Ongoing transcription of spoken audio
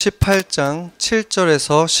18장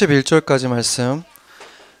 7절에서 11절까지 말씀,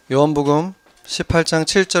 요한복음 18장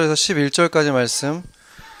 7절에서 11절까지 말씀,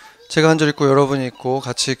 제가 한 절 읽고 여러분이 읽고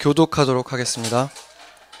같이 교독하도록 하겠습니다.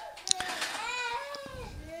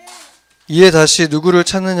 이에 다시 누구를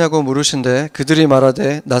찾느냐고 물으신대 그들이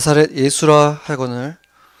말하되 나사렛 예수라 하거늘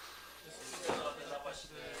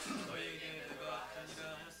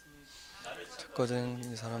듣거든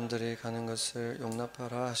이 사람들이 가는 것을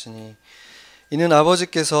용납하라 하시니 이는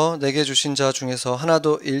아버지께서 내게 주신 자 중에서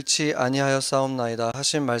하나도 잃지 아니하였사옵나이다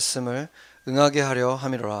하신 말씀을 응하게 하려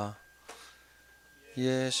함이로라.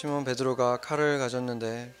 이에 시몬 베드로가 칼을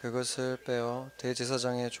가졌는데 그것을 빼어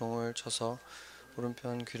대제사장의 종을 쳐서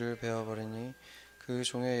오른편 귀를 베어버리니 그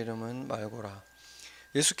종의 이름은 말고라.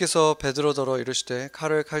 예수께서 베드로더러 이르시되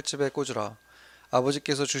칼을 칼집에 꽂으라.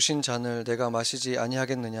 아버지께서 주신 잔을 내가 마시지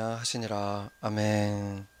아니하겠느냐 하시니라.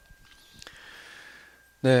 아멘.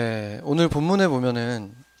 네, 오늘 본문에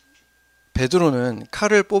보면은 베드로는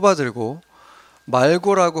칼을 뽑아들고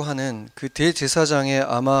말고라고 하는 그 대제사장의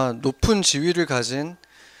아마 높은 지위를 가진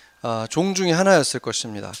종 중에 하나였을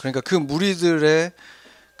것입니다. 그러니까 그 무리들의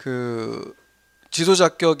그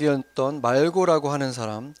지도자격이었던 말고라고 하는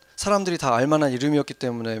사람들이 다 알만한 이름이었기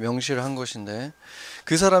때문에 명시를 한 것인데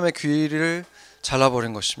그 사람의 귀를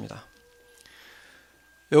잘라버린 것입니다.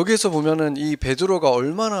 여기에서 보면은 이 베드로가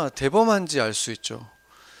얼마나 대범한지 알 수 있죠.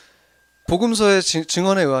 복음서의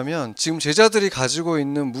증언에 의하면 지금 제자들이 가지고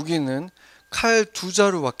있는 무기는 칼 두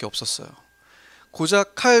자루밖에 없었어요.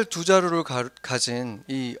 고작 칼 두 자루를 가진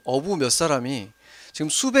이 어부 몇 사람이 지금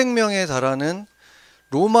수백 명에 달하는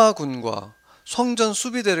로마군과 성전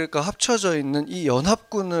수비대들과 합쳐져 있는 이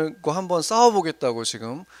연합군과 한번 싸워보겠다고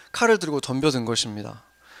지금 칼을 들고 덤벼든 것입니다.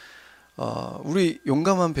 우리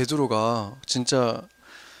용감한 베드로가 진짜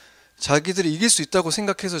자기들이 이길 수 있다고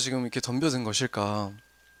생각해서 지금 이렇게 덤벼든 것일까?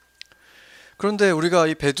 그런데 우리가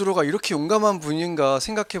이 베드로가 이렇게 용감한 분인가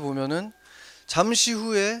생각해 보면은 잠시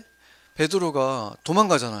후에 베드로가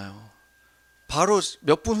도망가잖아요. 바로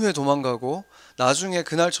몇 분 후에 도망가고 나중에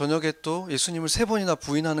그날 저녁에 또 예수님을 3번이나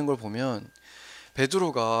부인하는 걸 보면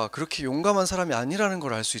베드로가 그렇게 용감한 사람이 아니라는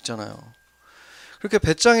걸 알 수 있잖아요. 그렇게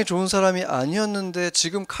배짱이 좋은 사람이 아니었는데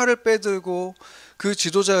지금 칼을 빼들고 그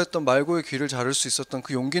지도자였던 말고의 귀를 자를 수 있었던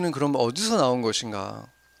그 용기는 그럼 어디서 나온 것인가?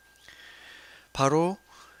 바로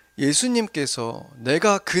예수님께서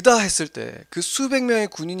내가 그다 했을 때 그 수백 명의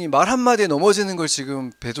군인이 말 한마디에 넘어지는 걸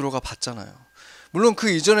지금 베드로가 봤잖아요. 물론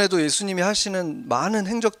그 이전에도 예수님이 하시는 많은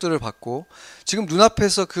행적들을 봤고 지금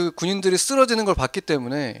눈앞에서 그 군인들이 쓰러지는 걸 봤기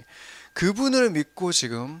때문에 그분을 믿고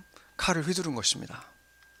지금 칼을 휘두른 것입니다.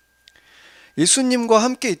 예수님과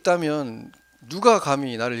함께 있다면 누가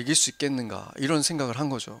감히 나를 이길 수 있겠는가 이런 생각을 한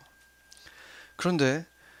거죠. 그런데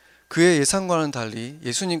그의 예상과는 달리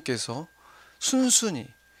예수님께서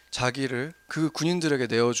순순히 자기를 그 군인들에게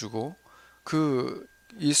내어주고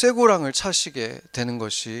이 쇠고랑을 차시게 되는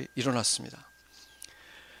것이 일어났습니다.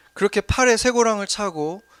 그렇게 팔에 쇠고랑을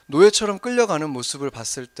차고 노예처럼 끌려가는 모습을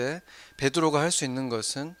봤을 때 베드로가 할 수 있는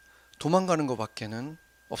것은 도망가는 것밖에는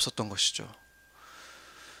없었던 것이죠.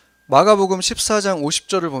 마가복음 14장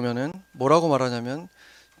 50절을 보면은 뭐라고 말하냐면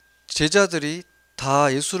제자들이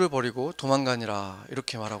다 예수를 버리고 도망가니라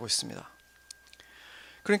이렇게 말하고 있습니다.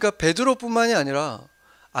 그러니까 베드로뿐만이 아니라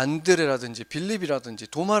안드레라든지 빌립이라든지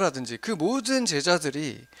도마라든지 그 모든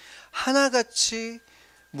제자들이 하나같이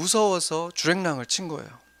무서워서 주랭랑을 친 거예요.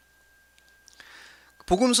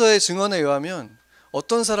 복음서의 증언에 의하면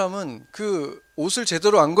어떤 사람은 그 옷을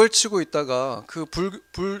제대로 안 걸치고 있다가 그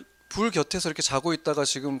불 곁에서 이렇게 자고 있다가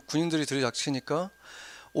지금 군인들이 들이닥치니까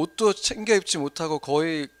옷도 챙겨 입지 못하고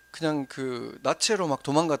거의 그냥 그 나체로 막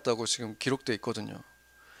도망갔다고 지금 기록되어 있거든요.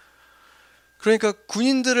 그러니까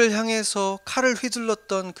군인들을 향해서 칼을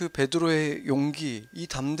휘둘렀던 그 베드로의 용기, 이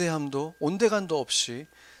담대함도 온데간도 없이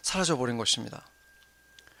사라져버린 것입니다.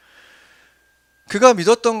 그가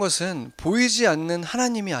믿었던 것은 보이지 않는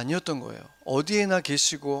하나님이 아니었던 거예요. 어디에나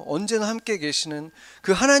계시고 언제나 함께 계시는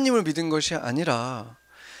그 하나님을 믿은 것이 아니라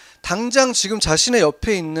당장 지금 자신의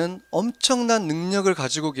옆에 있는 엄청난 능력을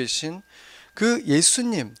가지고 계신 그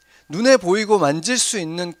예수님, 눈에 보이고 만질 수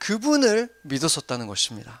있는 그분을 믿었었다는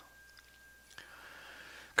것입니다.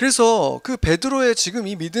 그래서 그 베드로의 지금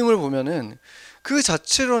이 믿음을 보면은 그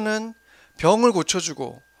자체로는 병을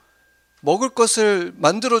고쳐주고 먹을 것을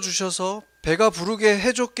만들어 주셔서 배가 부르게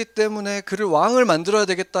해줬기 때문에 그를 왕을 만들어야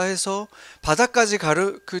되겠다 해서 바다까지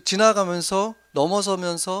지나가면서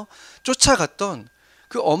넘어서면서 쫓아갔던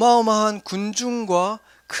그 어마어마한 군중과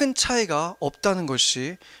큰 차이가 없다는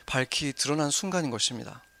것이 밝히 드러난 순간인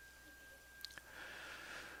것입니다.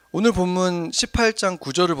 오늘 본문 18장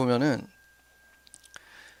 9절을 보면은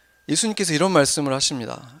예수님께서 이런 말씀을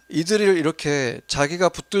하십니다. 이들을 이렇게 자기가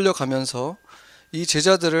붙들려 가면서 이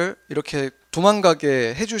제자들을 이렇게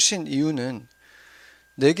도망가게 해주신 이유는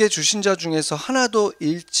내게 주신 자 중에서 하나도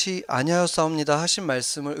잃지 아니하였사옵니다 하신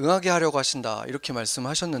말씀을 응하게 하려고 하신다, 이렇게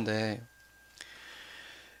말씀하셨는데,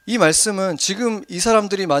 이 말씀은 지금 이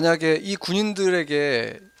사람들이 만약에 이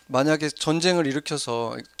군인들에게 만약에 전쟁을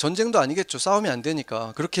일으켜서, 전쟁도 아니겠죠, 싸움이 안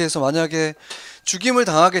되니까, 그렇게 해서 만약에 죽임을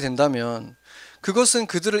당하게 된다면 그것은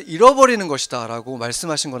그들을 잃어버리는 것이다 라고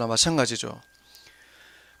말씀하신 거나 마찬가지죠.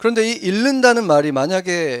 그런데 이 잃는다는 말이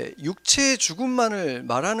만약에 육체의 죽음만을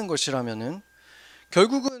말하는 것이라면은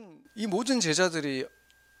결국은 이 모든 제자들이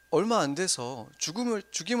얼마 안 돼서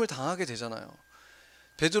죽임을 당하게 되잖아요.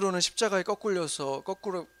 베드로는 십자가에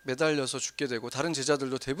거꾸로 매달려서 죽게 되고, 다른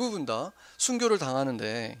제자들도 대부분 다 순교를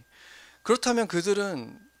당하는데, 그렇다면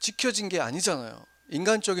그들은 지켜진 게 아니잖아요.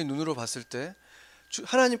 인간적인 눈으로 봤을 때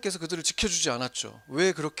하나님께서 그들을 지켜주지 않았죠.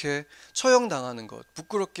 왜 그렇게 처형당하는 것,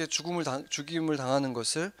 부끄럽게 죽임을 당하는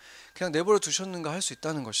것을 그냥 내버려 두셨는가 할 수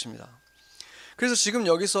있다는 것입니다. 그래서 지금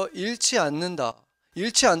여기서 잃지 않는다,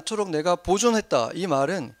 잃지 않도록 내가 보존했다, 이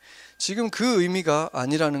말은 지금 그 의미가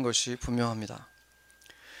아니라는 것이 분명합니다.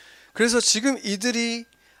 그래서 지금 이들이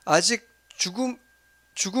아직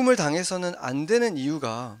죽음을 당해서는 안 되는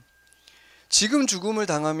이유가, 지금 죽음을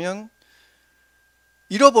당하면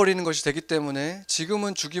잃어버리는 것이 되기 때문에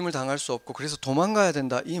지금은 죽임을 당할 수 없고 그래서 도망가야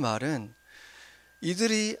된다, 이 말은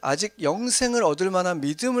이들이 아직 영생을 얻을 만한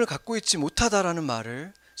믿음을 갖고 있지 못하다라는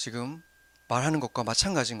말을 지금 말하는 것과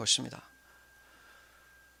마찬가지인 것입니다.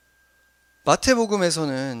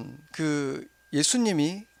 마태복음에서는 그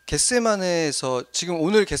예수님이 겟세마네에서, 지금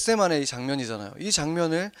오늘 겟세마네 이 장면이잖아요. 이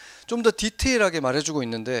장면을 좀 더 디테일하게 말해주고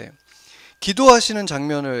있는데, 기도하시는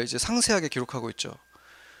장면을 이제 상세하게 기록하고 있죠.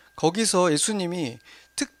 거기서 예수님이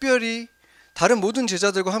특별히 다른 모든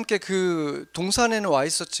제자들과 함께 그 동산에는 와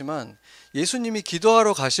있었지만, 예수님이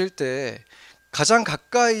기도하러 가실 때 가장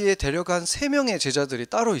가까이에 데려간 3명의 제자들이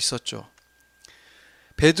따로 있었죠.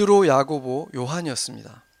 베드로, 야고보,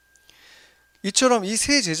 요한이었습니다. 이처럼 이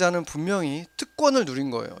 3 제자는 분명히 특권을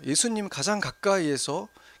누린 거예요. 예수님 가장 가까이에서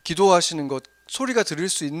기도하시는 것, 소리가 들릴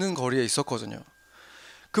수 있는 거리에 있었거든요.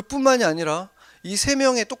 그뿐만이 아니라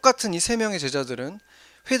똑같은 이 3명의 제자들은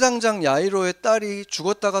회당장 야이로의 딸이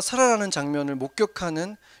죽었다가 살아나는 장면을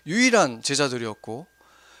목격하는 유일한 제자들이었고,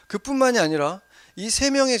 그뿐만이 아니라 이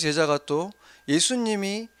 3명의 제자가 또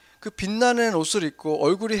예수님이 그 빛나는 옷을 입고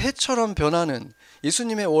얼굴이 해처럼 변하는,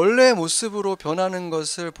 예수님의 원래 모습으로 변하는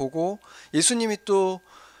것을 보고 예수님이 또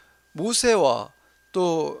모세와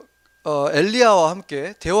또 엘리야와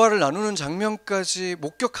함께 대화를 나누는 장면까지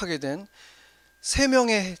목격하게 된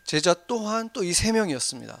 3명의 제자 또한 또 이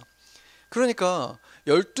 3명이었습니다. 그러니까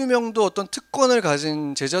 12명도 어떤 특권을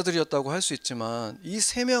가진 제자들이었다고 할 수 있지만, 이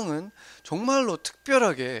 3명은 정말로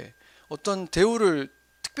특별하게 어떤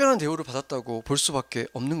특별한 대우를 받았다고 볼 수밖에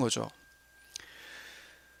없는 거죠.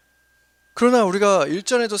 그러나 우리가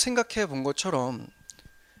일전에도 생각해 본 것처럼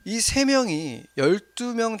이 3명이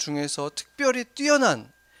 12명 중에서 특별히 뛰어난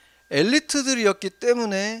엘리트들이었기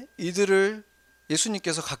때문에 이들을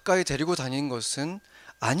예수님께서 가까이 데리고 다닌 것은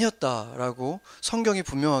아니었다라고 성경이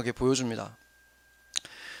분명하게 보여줍니다.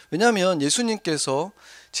 왜냐하면 예수님께서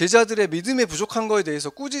제자들의 믿음에 부족한 것에 대해서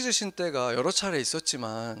꾸짖으신 때가 여러 차례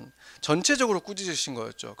있었지만 전체적으로 꾸짖으신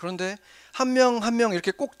거였죠. 그런데 한 명 한 명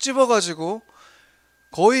이렇게 꼭 집어가지고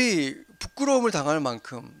거의 부끄러움을 당할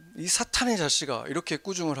만큼 이 사탄의 자식아 이렇게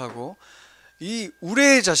꾸중을 하고, 이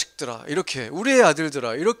우레의 자식들아, 이렇게 우레의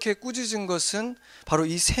아들들아, 이렇게 꾸짖은 것은 바로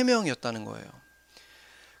이 3명이었다는 거예요.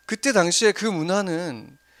 그때 당시에 그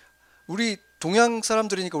문화는, 우리 동양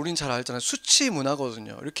사람들이니까 우린 잘 알잖아요. 수치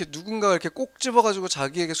문화거든요. 이렇게 누군가가 이렇게 꼭 집어가지고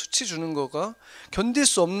자기에게 수치 주는 거가 견딜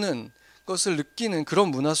수 없는 것을 느끼는 그런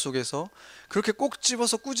문화 속에서 그렇게 꼭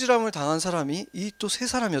집어서 꾸지람을 당한 사람이 이 또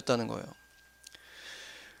 3사람이었다는 거예요.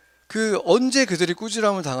 언제 그들이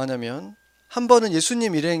꾸지람을 당하냐면, 한 번은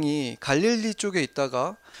예수님 일행이 갈릴리 쪽에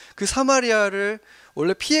있다가 그 사마리아를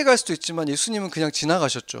원래 피해갈 수도 있지만 예수님은 그냥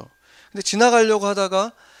지나가셨죠. 근데 지나가려고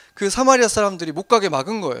하다가 그 사마리아 사람들이 못 가게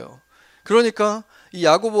막은 거예요. 그러니까 이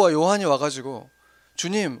야고보와 요한이 와가지고,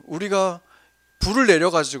 주님, 우리가 불을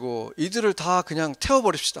내려가지고 이들을 다 그냥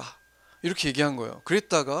태워버립시다, 이렇게 얘기한 거예요.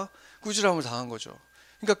 그랬다가 꾸지람을 당한 거죠.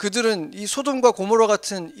 그러니까 그들은 이 소돔과 고모라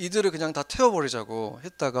같은 이들을 그냥 다 태워버리자고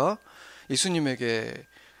했다가 예수님에게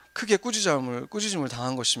크게 꾸짖음을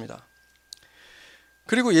당한 것입니다.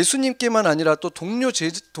 그리고 예수님께만 아니라 또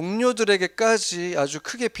동료들에게까지 아주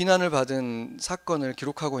크게 비난을 받은 사건을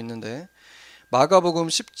기록하고 있는데, 마가복음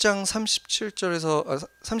 10장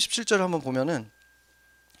 37절을 한번 보면은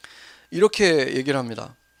이렇게 얘기를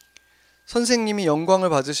합니다. 선생님이 영광을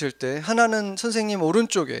받으실 때 하나는 선생님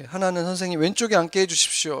오른쪽에, 하나는 선생님 왼쪽에 앉게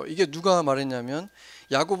해주십시오. 이게 누가 말했냐면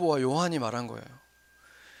야고보와 요한이 말한 거예요.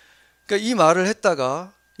 그러니까 이 말을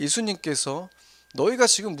했다가 예수님께서 너희가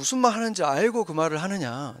지금 무슨 말 하는지 알고 그 말을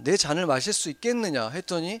하느냐, 내 잔을 마실 수 있겠느냐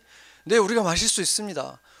했더니 네, 우리가 마실 수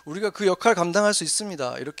있습니다. 우리가 그 역할 감당할 수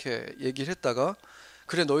있습니다. 이렇게 얘기를 했다가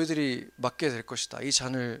그래, 너희들이 맡게 될 것이다. 이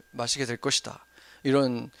잔을 마시게 될 것이다.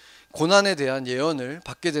 이런 고난에 대한 예언을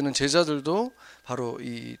받게 되는 제자들도 바로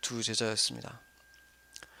이 두 제자였습니다.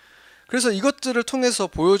 그래서 이것들을 통해서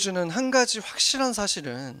보여주는 한 가지 확실한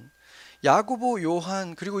사실은 야고보,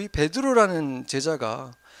 요한, 그리고 이 베드로라는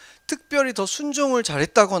제자가 특별히 더 순종을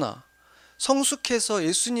잘했다거나 성숙해서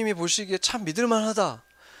예수님이 보시기에 참 믿을만하다,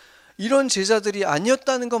 이런 제자들이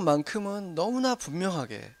아니었다는 것만큼은 너무나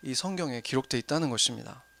분명하게 이 성경에 기록되어 있다는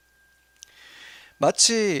것입니다.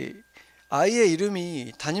 마치 아이의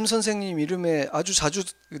이름이 담임 선생님 이름에 아주 자주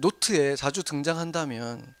노트에 자주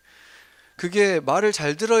등장한다면 그게 말을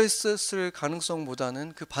잘 들어있었을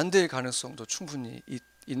가능성보다는 그 반대의 가능성도 충분히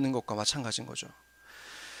있는 것과 마찬가지인 거죠.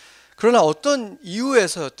 그러나 어떤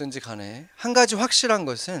이유에서였든지 간에 한 가지 확실한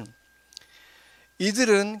것은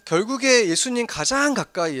이들은 결국에 예수님 가장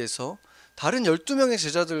가까이에서 다른 12명의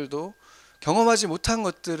제자들도 경험하지 못한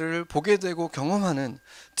것들을 보게 되고 경험하는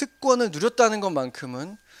특권을 누렸다는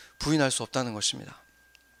것만큼은 부인할 수 없다는 것입니다.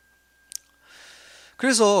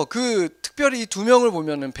 그래서 그 특별히 이 두 명을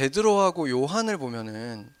보면은 베드로하고 요한을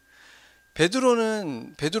보면은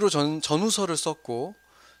베드로는 베드로 전후서를 썼고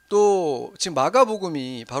또 지금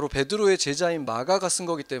마가복음이 바로 베드로의 제자인 마가가 쓴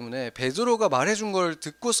거기 때문에 베드로가 말해준 걸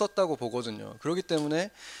듣고 썼다고 보거든요. 그렇기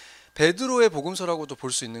때문에 베드로의 복음서라고도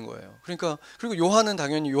볼 수 있는 거예요. 그러니까 그리고 요한은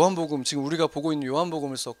당연히 요한복음, 지금 우리가 보고 있는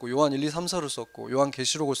요한복음을 썼고 요한 1, 2, 3, 4를 썼고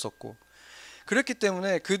요한계시록을 썼고, 그렇기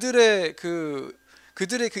때문에 그들의 그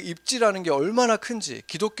입지라는 게 얼마나 큰지,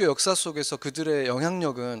 기독교 역사 속에서 그들의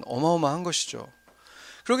영향력은 어마어마한 것이죠.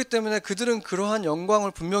 그렇기 때문에 그들은 그러한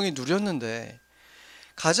영광을 분명히 누렸는데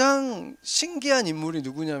가장 신기한 인물이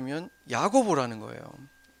누구냐면 야고보라는 거예요.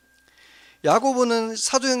 야고보는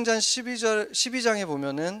사도행전 12장에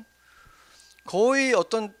보면은 거의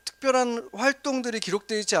어떤 특별한 활동들이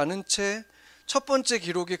기록되어 있지 않은 채 첫 번째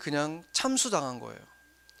기록이 그냥 참수당한 거예요.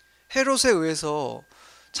 헤롯에 의해서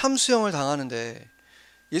참수형을 당하는데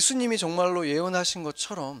예수님이 정말로 예언하신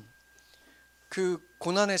것처럼 그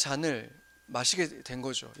고난의 잔을 마시게 된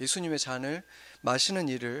거죠. 예수님의 잔을 마시는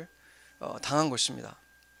일을 당한 것입니다.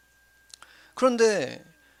 그런데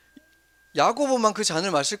야고보만 그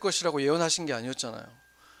잔을 마실 것이라고 예언하신 게 아니었잖아요.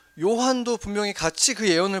 요한도 분명히 같이 그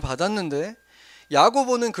예언을 받았는데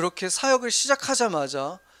야고보는 그렇게 사역을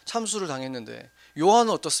시작하자마자 참수를 당했는데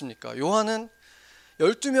요한은 어떻습니까? 요한은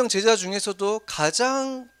 12명 제자 중에서도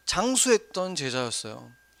가장 장수했던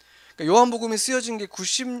제자였어요. 그러니까 요한복음이 쓰여진 게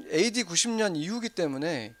AD 90년 이후기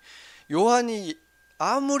때문에 요한이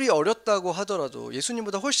아무리 어렸다고 하더라도,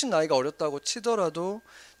 예수님보다 훨씬 나이가 어렸다고 치더라도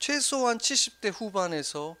최소한 70대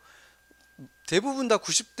후반에서 대부분 다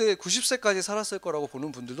 90세까지 살았을 거라고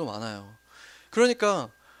보는 분들도 많아요. 그러니까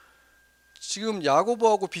지금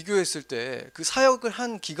야고보하고 비교했을 때 그 사역을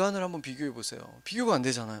한 기간을 한번 비교해 보세요. 비교가 안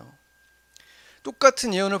되잖아요.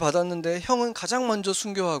 똑같은 예언을 받았는데 형은 가장 먼저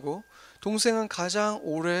순교하고 동생은 가장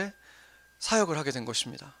오래 사역을 하게 된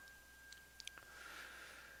것입니다.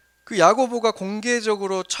 그 야고보가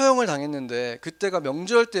공개적으로 처형을 당했는데 그때가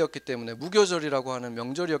명절 때였기 때문에, 무교절이라고 하는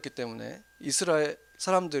명절이었기 때문에 이스라엘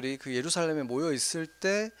사람들이 그 예루살렘에 모여 있을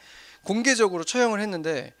때 공개적으로 처형을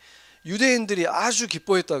했는데 유대인들이 아주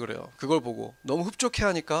기뻐했다 그래요. 그걸 보고 너무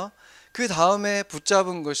흡족해하니까 그 다음에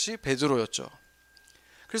붙잡은 것이 베드로였죠.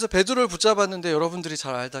 그래서 베드로를 붙잡았는데 여러분들이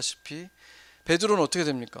잘 알다시피 베드로는 어떻게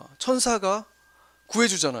됩니까? 천사가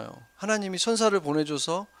구해주잖아요. 하나님이 천사를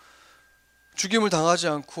보내줘서 죽임을 당하지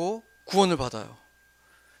않고 구원을 받아요.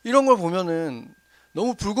 이런 걸 보면은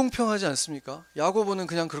너무 불공평하지 않습니까? 야고보는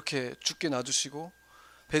그냥 그렇게 죽게 놔두시고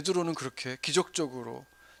베드로는 그렇게 기적적으로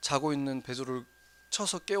자고 있는 베드로를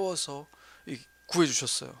쳐서 깨워서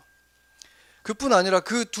구해주셨어요. 그뿐 아니라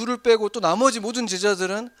그 둘을 빼고 또 나머지 모든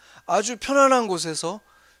제자들은 아주 편안한 곳에서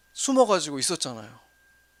숨어가지고 있었잖아요.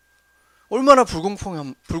 얼마나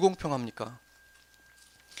불공평합니까?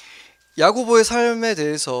 야고보의 삶에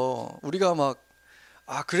대해서 우리가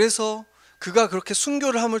그래서 그가 그렇게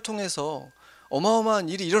순교를 함을 통해서 어마어마한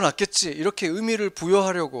일이 일어났겠지, 이렇게 의미를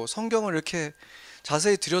부여하려고 성경을 이렇게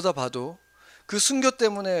자세히 들여다봐도 그 순교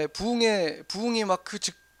때문에 부흥이 막 그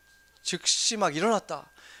즉시 막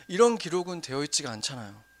일어났다, 이런 기록은 되어 있지가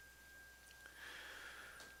않잖아요.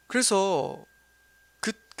 그래서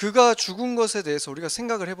그가 죽은 것에 대해서 우리가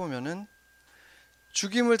생각을 해보면은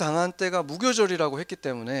죽임을 당한 때가 무교절이라고 했기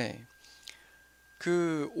때문에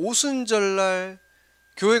그 오순절날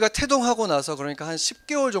교회가 태동하고 나서, 그러니까 한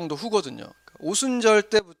 10개월 정도 후거든요. 오순절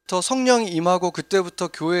때부터 성령이 임하고, 그때부터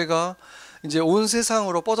교회가 이제 온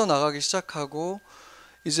세상으로 뻗어나가기 시작하고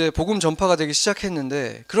이제 복음 전파가 되기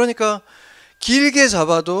시작했는데, 그러니까 길게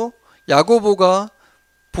잡아도 야고보가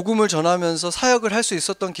복음을 전하면서 사역을 할 수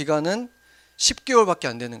있었던 기간은 10개월밖에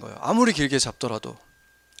안 되는 거예요. 아무리 길게 잡더라도.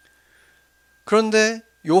 그런데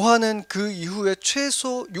요한은 그 이후에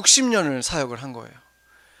최소 60년을 사역을 한 거예요.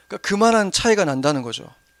 그러니까 그만한 차이가 난다는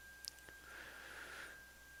거죠.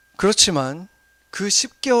 그렇지만 그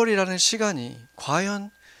 10개월이라는 시간이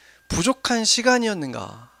과연 부족한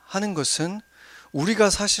시간이었는가 하는 것은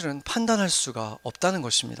우리가 사실은 판단할 수가 없다는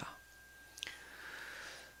것입니다.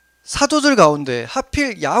 사도들 가운데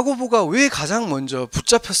하필 야고보가 왜 가장 먼저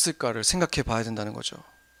붙잡혔을까를 생각해 봐야 된다는 거죠.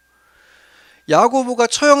 야고보가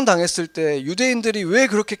처형당했을 때 유대인들이 왜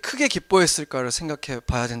그렇게 크게 기뻐했을까를 생각해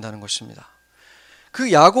봐야 된다는 것입니다.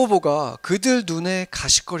 그 야고보가 그들 눈에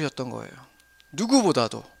가시거리였던 거예요.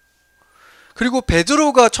 누구보다도. 그리고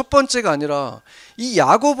베드로가 첫 번째가 아니라 이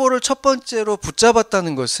야고보를 첫 번째로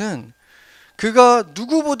붙잡았다는 것은 그가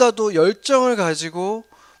누구보다도 열정을 가지고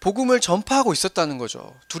복음을 전파하고 있었다는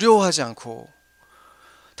거죠. 두려워하지 않고.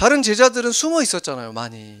 다른 제자들은 숨어 있었잖아요,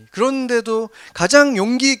 많이. 그런데도 가장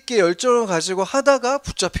용기 있게 열정을 가지고 하다가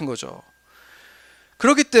붙잡힌 거죠.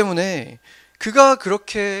 그렇기 때문에 그가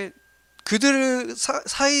그렇게 그들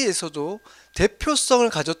사이에서도 대표성을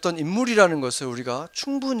가졌던 인물이라는 것을 우리가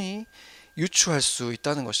충분히 유추할 수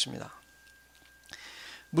있다는 것입니다.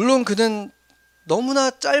 물론 그는 너무나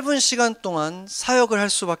짧은 시간 동안 사역을 할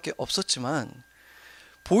수밖에 없었지만,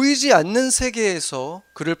 보이지 않는 세계에서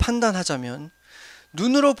그를 판단하자면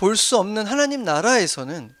눈으로 볼 수 없는 하나님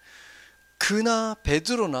나라에서는 그나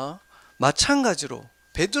베드로나 마찬가지로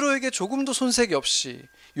베드로에게 조금도 손색이 없이,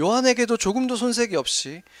 요한에게도 조금도 손색이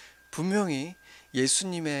없이 분명히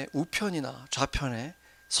예수님의 우편이나 좌편에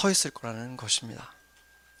서 있을 거라는 것입니다.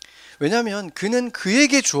 왜냐하면 그는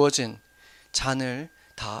그에게 주어진 잔을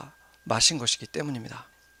다 마신 것이기 때문입니다.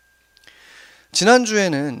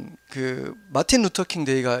 지난주에는 그 마틴 루터킹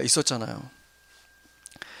데이가 있었잖아요.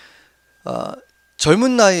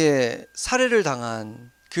 젊은 나이에 살해를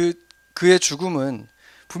당한 그의 죽음은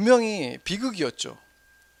분명히 비극이었죠.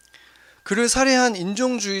 그를 살해한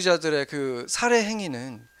인종주의자들의 그 살해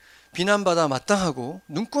행위는 비난받아 마땅하고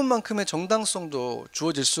눈꽃만큼의 정당성도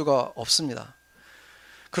주어질 수가 없습니다.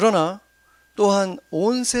 그러나 또한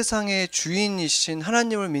온 세상의 주인이신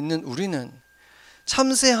하나님을 믿는 우리는,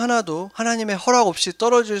 참새 하나도 하나님의 허락 없이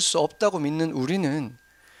떨어질 수 없다고 믿는 우리는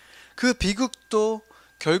그 비극도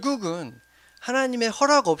결국은 하나님의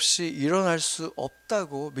허락 없이 일어날 수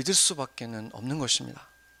없다고 믿을 수밖에 없는 것입니다.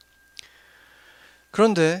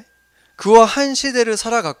 그런데 그와 한 시대를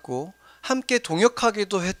살아갔고 함께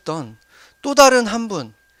동역하기도 했던 또 다른 한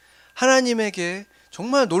분, 하나님에게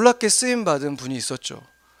정말 놀랍게 쓰임받은 분이 있었죠.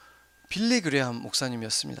 빌리 그레함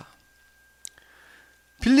목사님이었습니다.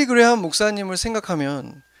 빌리 그레함 목사님을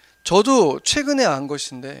생각하면 저도 최근에 안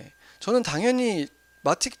것인데, 저는 당연히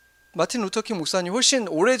마틴 루터킹 목사님 훨씬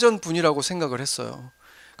오래전 분이라고 생각을 했어요.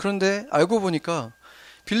 그런데 알고 보니까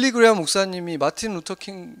빌리 그레함 목사님이 마틴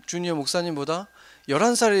루터킹 주니어 목사님보다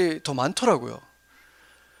 11살이 더 많더라고요.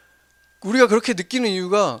 우리가 그렇게 느끼는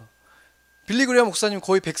이유가 빌리 그레함 목사님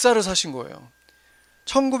거의 100살을 사신 거예요.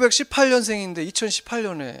 1918년생인데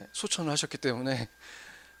 2018년에 소천을 하셨기 때문에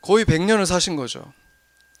거의 100년을 사신 거죠.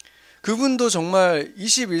 그분도 정말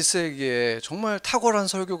 21세기에 정말 탁월한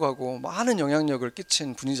설교가고 많은 영향력을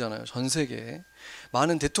끼친 분이잖아요. 전 세계에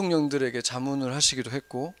많은 대통령들에게 자문을 하시기도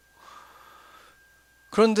했고,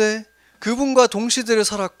 그런데 그분과 동시대를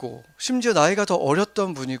살았고 심지어 나이가 더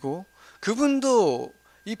어렸던 분이고, 그분도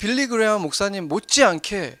이 빌리 그레함 목사님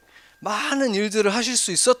못지않게 많은 일들을 하실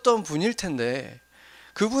수 있었던 분일 텐데,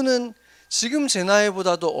 그분은 지금 제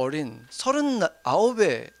나이보다도 어린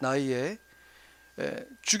 39의 나이에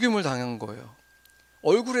죽임을 당한 거예요.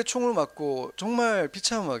 얼굴에 총을 맞고 정말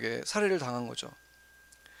비참하게 살해를 당한 거죠.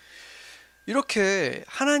 이렇게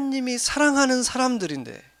하나님이 사랑하는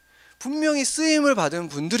사람들인데, 분명히 쓰임을 받은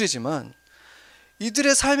분들이지만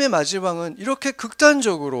이들의 삶의 마지막은 이렇게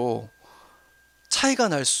극단적으로 차이가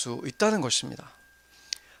날 수 있다는 것입니다.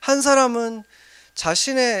 한 사람은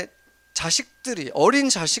자신의 자식들이, 어린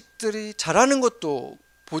자식들이 자라는 것도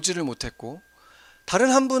보지를 못했고,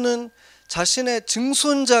 다른 한 분은 자신의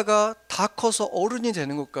증손자가 다 커서 어른이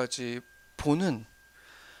되는 것까지 보는,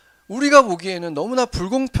 우리가 보기에는 너무나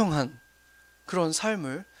불공평한 그런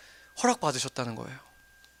삶을 허락받으셨다는 거예요.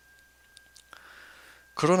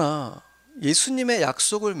 그러나 예수님의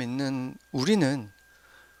약속을 믿는 우리는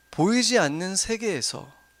보이지 않는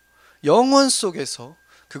세계에서, 영원 속에서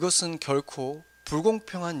그것은 결코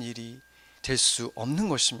불공평한 일이 될 수 없는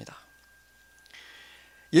것입니다.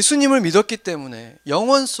 예수님을 믿었기 때문에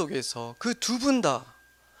영원 속에서 그 두 분 다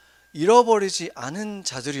잃어버리지 않은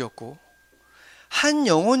자들이었고, 한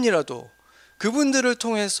영혼이라도 그분들을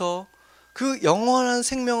통해서 그 영원한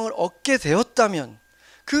생명을 얻게 되었다면,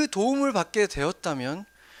 그 도움을 받게 되었다면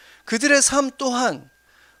그들의 삶 또한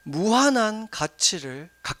무한한 가치를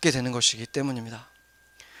갖게 되는 것이기 때문입니다.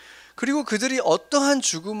 그리고 그들이 어떠한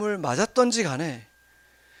죽음을 맞았던지 간에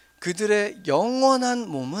그들의 영원한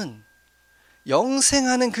몸은,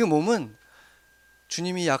 영생하는 그 몸은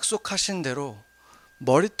주님이 약속하신 대로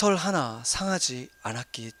머리털 하나 상하지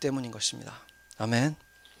않았기 때문인 것입니다. 아멘.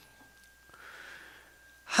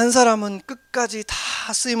 한 사람은 끝까지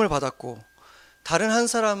다 쓰임을 받았고, 다른 한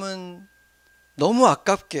사람은 너무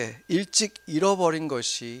아깝게 일찍 잃어버린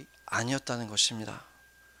것이 아니었다는 것입니다.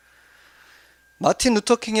 마틴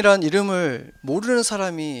루터킹이란 이름을 모르는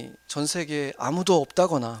사람이 전 세계에 아무도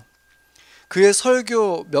없다거나, 그의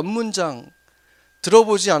설교 몇 문장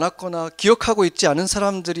들어보지 않았거나 기억하고 있지 않은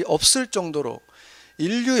사람들이 없을 정도로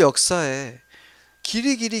인류 역사에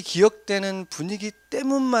길이길이 기억되는 분위기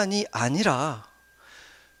때문만이 아니라,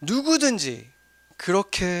 누구든지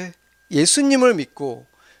그렇게 예수님을 믿고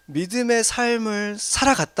믿음의 삶을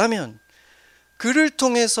살아갔다면 그를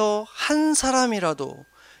통해서 한 사람이라도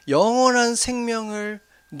영원한 생명을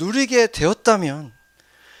누리게 되었다면,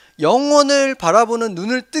 영원을 바라보는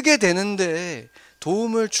눈을 뜨게 되는데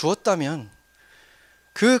도움을 주었다면,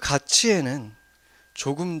 그 가치에는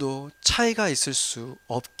조금도 차이가 있을 수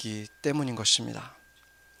없기 때문인 것입니다.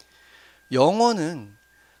 영원은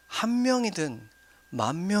한 명이든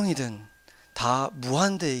만 명이든 다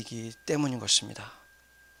무한대이기 때문인 것입니다.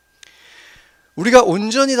 우리가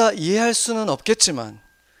온전히 다 이해할 수는 없겠지만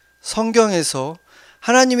성경에서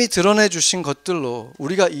하나님이 드러내 주신 것들로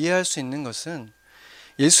우리가 이해할 수 있는 것은,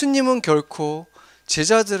 예수님은 결코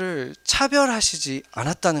제자들을 차별하시지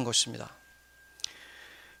않았다는 것입니다.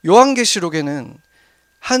 요한계시록에는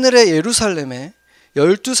하늘의 예루살렘에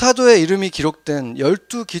 12사도의 이름이 기록된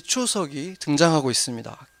 12기초석이 등장하고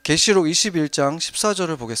있습니다. 계시록 21장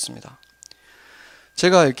 14절을 보겠습니다.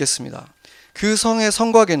 제가 읽겠습니다. 그 성의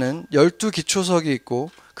성곽에는 12기초석이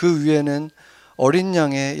있고 그 위에는 어린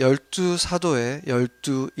양의 12사도의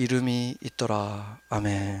 12 이름이 있더라.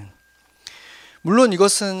 아멘. 물론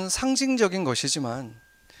이것은 상징적인 것이지만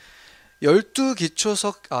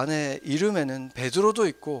 12기초석 안에 이름에는 베드로도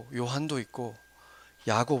있고 요한도 있고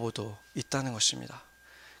야고보도 있다는 것입니다.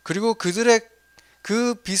 그리고 그들의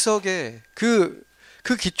그 비석의 그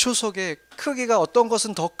기초석의 크기가 어떤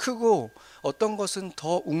것은 더 크고 어떤 것은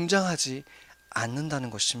더 웅장하지 않는다는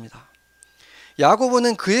것입니다.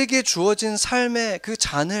 야고보는 그에게 주어진 삶의 그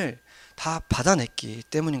잔을 다 받아냈기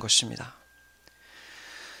때문인 것입니다.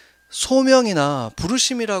 소명이나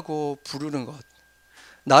부르심이라고 부르는 것,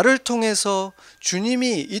 나를 통해서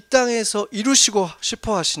주님이 이 땅에서 이루시고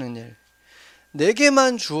싶어 하시는 일,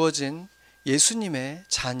 내게만 주어진 예수님의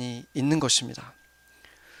잔이 있는 것입니다.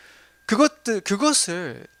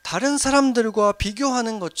 그것을 다른 사람들과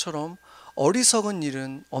비교하는 것처럼 어리석은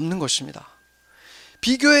일은 없는 것입니다.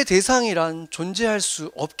 비교의 대상이란 존재할 수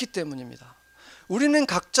없기 때문입니다. 우리는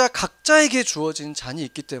각자 각자에게 주어진 잔이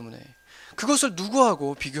있기 때문에 그것을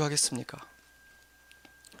누구하고 비교하겠습니까?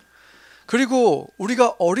 그리고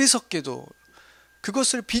우리가 어리석게도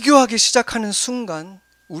그것을 비교하기 시작하는 순간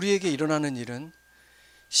우리에게 일어나는 일은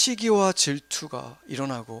시기와 질투가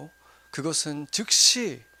일어나고, 그것은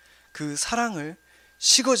즉시 그 사랑을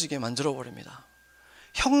식어지게 만들어 버립니다.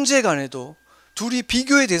 형제 간에도 둘이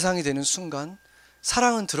비교의 대상이 되는 순간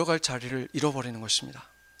사랑은 들어갈 자리를 잃어버리는 것입니다.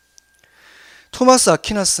 토마스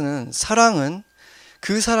아퀴나스는 사랑은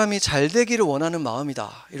그 사람이 잘 되기를 원하는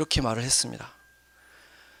마음이다, 이렇게 말을 했습니다.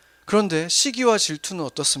 그런데 시기와 질투는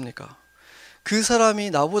어떻습니까? 그 사람이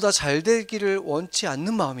나보다 잘 되기를 원치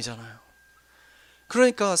않는 마음이잖아요.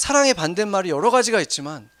 그러니까 사랑의 반대말이 여러 가지가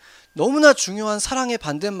있지만 너무나 중요한 사랑의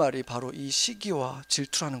반대말이 바로 이 시기와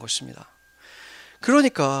질투라는 것입니다.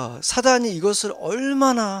 그러니까 사단이 이것을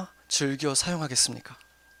얼마나 즐겨 사용하겠습니까?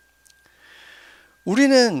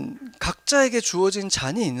 우리는 각자에게 주어진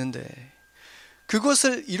잔이 있는데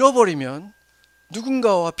그것을 잃어버리면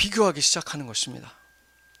누군가와 비교하기 시작하는 것입니다.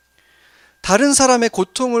 다른 사람의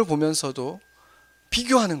고통을 보면서도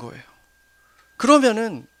비교하는 거예요.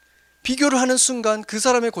 그러면은 비교를 하는 순간 그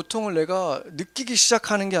사람의 고통을 내가 느끼기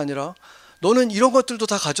시작하는 게 아니라, 너는 이런 것들도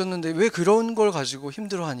다 가졌는데 왜 그런 걸 가지고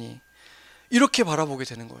힘들어하니? 이렇게 바라보게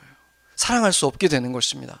되는 거예요. 사랑할 수 없게 되는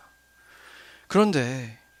것입니다.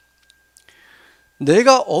 그런데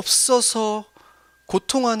내가 없어서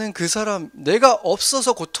고통하는 그 사람, 내가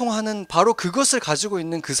없어서 고통하는 바로 그것을 가지고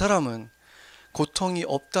있는 그 사람은 고통이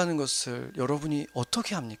없다는 것을 여러분이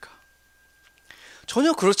어떻게 합니까?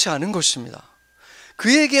 전혀 그렇지 않은 것입니다.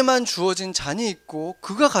 그에게만 주어진 잔이 있고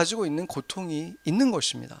그가 가지고 있는 고통이 있는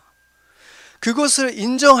것입니다. 그것을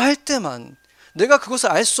인정할 때만, 내가 그것을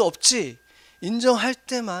알 수 없지 인정할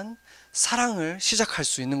때만 사랑을 시작할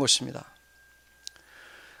수 있는 것입니다.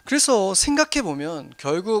 그래서 생각해 보면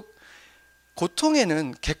결국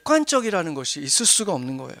고통에는 객관적이라는 것이 있을 수가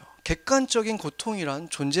없는 거예요. 객관적인 고통이란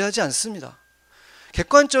존재하지 않습니다.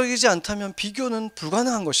 객관적이지 않다면 비교는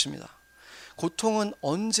불가능한 것입니다. 고통은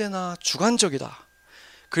언제나 주관적이다.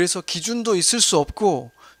 그래서 기준도 있을 수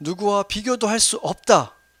없고 누구와 비교도 할 수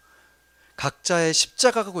없다. 각자의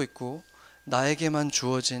십자가가 있고 나에게만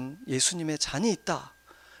주어진 예수님의 잔이 있다.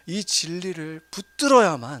 이 진리를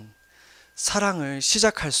붙들어야만 사랑을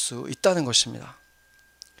시작할 수 있다는 것입니다.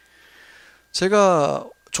 제가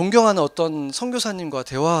존경하는 어떤 선교사님과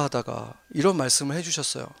대화하다가 이런 말씀을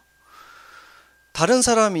해주셨어요. 다른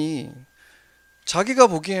사람이 자기가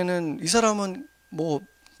보기에는 이 사람은 뭐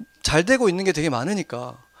잘 되고 있는 게 되게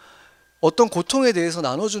많으니까 어떤 고통에 대해서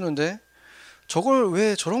나눠주는데 저걸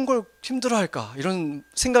왜 저런 걸 힘들어할까 이런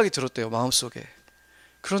생각이 들었대요, 마음속에.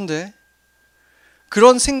 그런데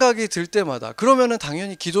그런 생각이 들 때마다, 그러면은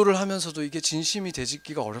당연히 기도를 하면서도 이게 진심이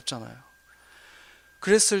되기가 어렵잖아요.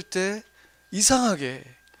 그랬을 때 이상하게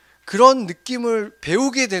그런 느낌을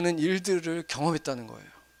배우게 되는 일들을 경험했다는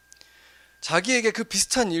거예요. 자기에게 그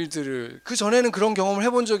비슷한 일들을, 그 전에는 그런 경험을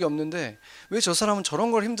해본 적이 없는데 왜 저 사람은 저런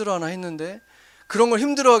걸 힘들어하나 했는데 그런 걸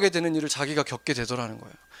힘들어하게 되는 일을 자기가 겪게 되더라는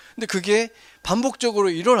거예요. 근데 그게 반복적으로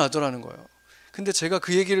일어나더라는 거예요. 근데 제가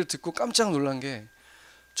그 얘기를 듣고 깜짝 놀란 게,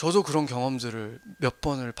 저도 그런 경험들을 몇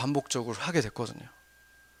번을 반복적으로 하게 됐거든요.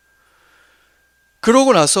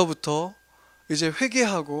 그러고 나서부터 이제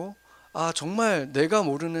회개하고, 아, 정말 내가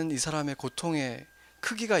모르는 이 사람의 고통의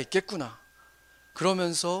크기가 있겠구나.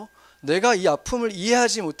 그러면서 내가 이 아픔을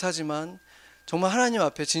이해하지 못하지만 정말 하나님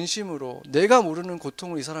앞에 진심으로 내가 모르는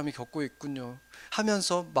고통을 이 사람이 겪고 있군요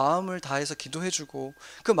하면서 마음을 다해서 기도해주고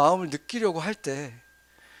그 마음을 느끼려고 할 때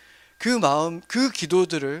그 마음, 그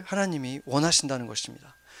기도들을 하나님이 원하신다는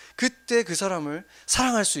것입니다. 그때 그 사람을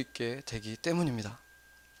사랑할 수 있게 되기 때문입니다.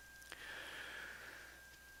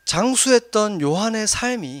 장수했던 요한의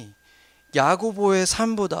삶이 야고보의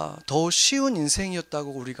삶보다 더 쉬운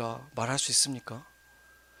인생이었다고 우리가 말할 수 있습니까?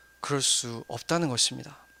 그럴 수 없다는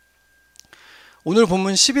것입니다. 오늘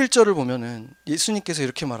본문 11절을 보면은 예수님께서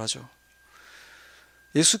이렇게 말하죠.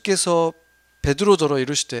 예수께서 베드로더러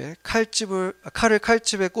이르시되 칼을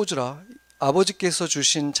칼집에 꽂으라. 아버지께서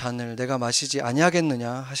주신 잔을 내가 마시지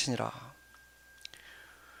아니하겠느냐 하시니라.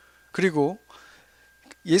 그리고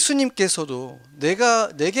예수님께서도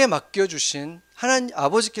내게 맡겨주신, 하나님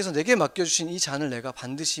아버지께서 내게 맡겨주신 이 잔을 내가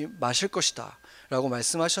반드시 마실 것이다 라고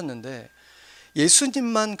말씀하셨는데,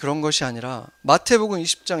 예수님만 그런 것이 아니라 마태복음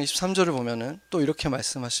 20장 23절을 보면은 또 이렇게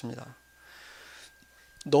말씀하십니다.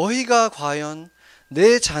 너희가 과연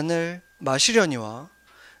내 잔을 마시려니와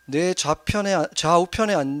내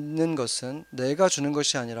좌우편에 앉는 것은 내가 주는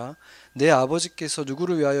것이 아니라 내 아버지께서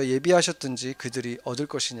누구를 위하여 예비하셨든지 그들이 얻을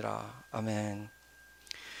것이니라. 아멘.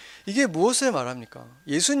 이게 무엇을 말합니까?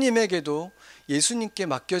 예수님에게도 예수님께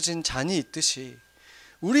맡겨진 잔이 있듯이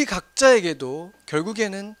우리 각자에게도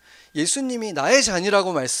결국에는 예수님이 나의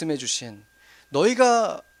잔이라고 말씀해 주신,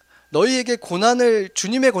 너희에게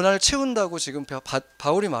주님의 고난을 채운다고 지금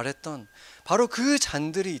바울이 말했던 바로 그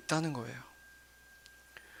잔들이 있다는 거예요.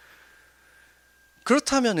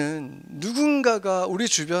 그렇다면은 누군가가 우리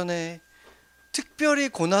주변에 특별히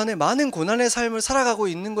많은 고난의 삶을 살아가고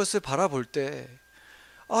있는 것을 바라볼 때,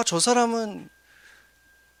 아, 저 사람은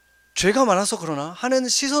죄가 많아서 그러나 하는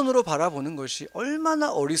시선으로 바라보는 것이 얼마나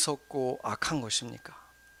어리석고 악한 것입니까?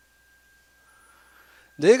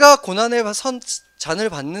 내가 고난의 잔을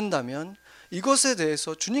받는다면 이것에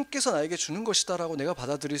대해서 주님께서 나에게 주는 것이다라고 내가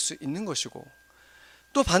받아들일 수 있는 것이고,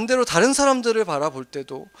 또 반대로 다른 사람들을 바라볼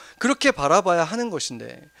때도 그렇게 바라봐야 하는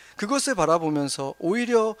것인데, 그것을 바라보면서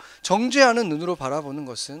오히려 정죄하는 눈으로 바라보는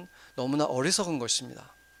것은 너무나 어리석은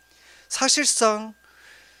것입니다. 사실상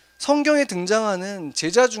성경에 등장하는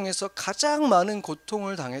제자 중에서 가장 많은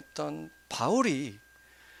고통을 당했던 바울이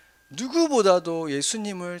누구보다도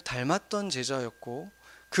예수님을 닮았던 제자였고,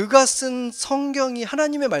 그가 쓴 성경이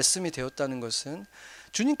하나님의 말씀이 되었다는 것은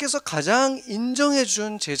주님께서 가장 인정해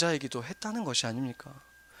준 제자이기도 했다는 것이 아닙니까?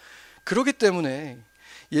 그렇기 때문에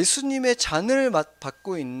예수님의 잔을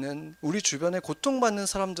받고 있는 우리 주변에 고통받는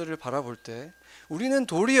사람들을 바라볼 때 우리는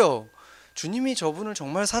도리어 주님이 저분을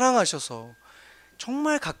정말 사랑하셔서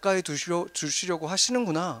정말 가까이 두시려고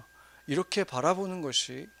하시는구나, 이렇게 바라보는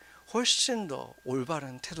것이 훨씬 더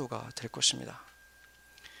올바른 태도가 될 것입니다.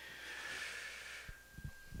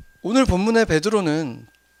 오늘 본문의 베드로는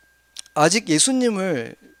아직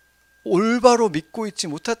예수님을 올바로 믿고 있지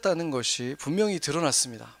못했다는 것이 분명히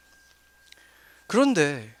드러났습니다.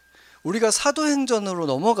 그런데 우리가 사도행전으로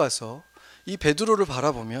넘어가서 이 베드로를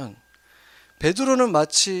바라보면 베드로는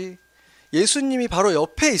마치 예수님이 바로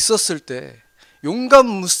옆에 있었을 때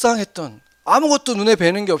용감무쌍했던, 아무것도 눈에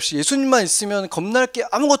뵈는 게 없이 예수님만 있으면 겁날 게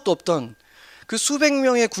아무것도 없던, 그 수백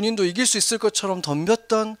명의 군인도 이길 수 있을 것처럼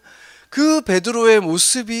덤볐던 그 베드로의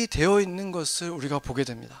모습이 되어 있는 것을 우리가 보게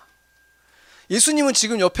됩니다. 예수님은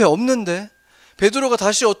지금 옆에 없는데 베드로가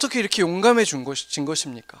다시 어떻게 이렇게 용감해진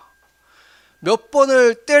것입니까? 몇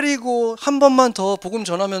번을 때리고 한 번만 더 복음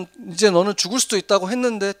전하면 이제 너는 죽을 수도 있다고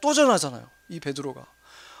했는데 또 전하잖아요. 이 베드로가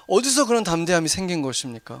어디서 그런 담대함이 생긴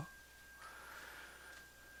것입니까?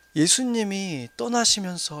 예수님이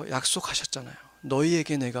떠나시면서 약속하셨잖아요.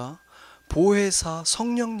 너희에게 내가 보혜사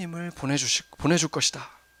성령님을 보내줄 것이다.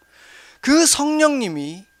 그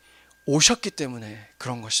성령님이 오셨기 때문에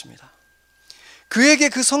그런 것입니다. 그에게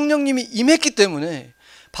그 성령님이 임했기 때문에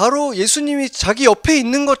바로 예수님이 자기 옆에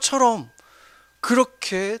있는 것처럼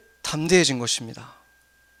그렇게 담대해진 것입니다.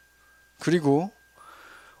 그리고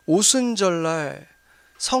오순절날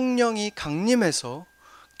성령이 강림해서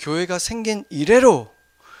교회가 생긴 이래로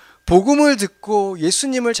복음을 듣고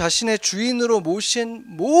예수님을 자신의 주인으로 모신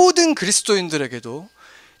모든 그리스도인들에게도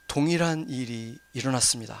동일한 일이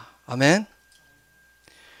일어났습니다. 아멘.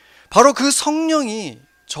 바로 그 성령이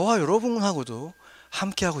저와 여러분하고도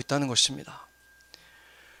함께하고 있다는 것입니다.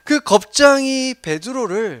 그 겁쟁이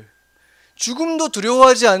베드로를 죽음도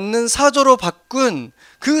두려워하지 않는 사도로 바꾼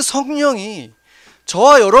그 성령이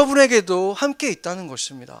저와 여러분에게도 함께 있다는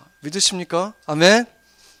것입니다. 믿으십니까? 아멘.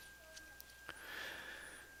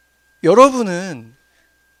 여러분은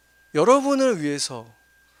여러분을 위해서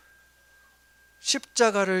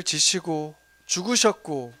십자가를 지시고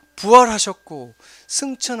죽으셨고 부활하셨고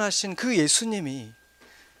승천하신 그 예수님이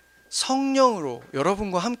성령으로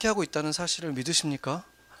여러분과 함께하고 있다는 사실을 믿으십니까?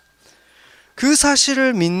 그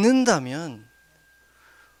사실을 믿는다면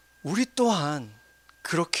우리 또한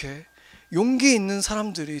그렇게 용기 있는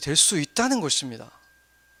사람들이 될 수 있다는 것입니다.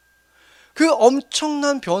 그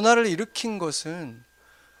엄청난 변화를 일으킨 것은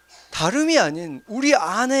다름이 아닌 우리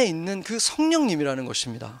안에 있는 그 성령님이라는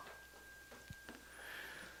것입니다.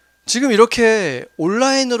 지금 이렇게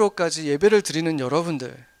온라인으로까지 예배를 드리는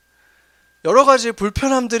여러분들, 여러 가지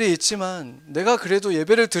불편함들이 있지만 내가 그래도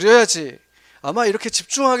예배를 드려야지, 아마 이렇게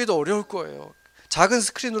집중하기도 어려울 거예요. 작은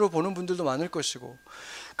스크린으로 보는 분들도 많을 것이고,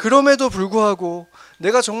 그럼에도 불구하고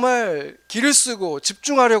내가 정말 기를 쓰고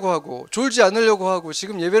집중하려고 하고 졸지 않으려고 하고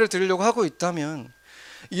지금 예배를 드리려고 하고 있다면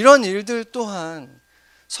이런 일들 또한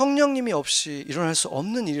성령님이 없이 일어날 수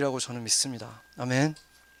없는 일이라고 저는 믿습니다. 아멘.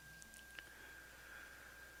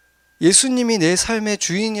 예수님이 내 삶의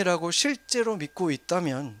주인이라고 실제로 믿고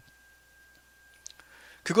있다면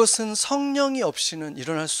그것은 성령이 없이는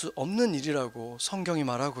일어날 수 없는 일이라고 성경이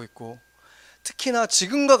말하고 있고, 특히나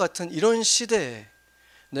지금과 같은 이런 시대에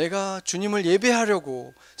내가 주님을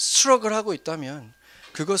예배하려고 스트럭을 하고 있다면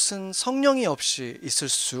그것은 성령이 없이 있을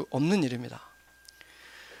수 없는 일입니다.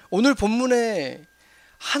 오늘 본문에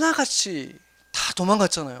하나같이 다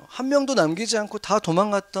도망갔잖아요. 한 명도 남기지 않고 다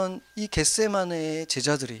도망갔던 이 겟세마네의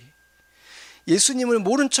제자들이, 예수님을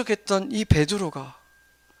모른 척했던 이 베드로가,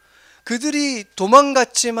 그들이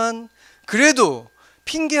도망갔지만 그래도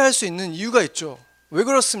핑계할 수 있는 이유가 있죠. 왜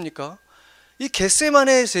그렇습니까? 이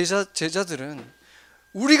겟세마네의 제자들은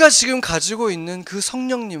우리가 지금 가지고 있는 그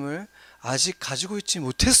성령님을 아직 가지고 있지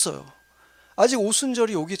못했어요. 아직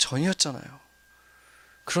오순절이 오기 전이었잖아요.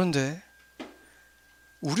 그런데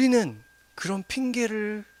우리는 그런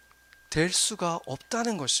핑계를 댈 수가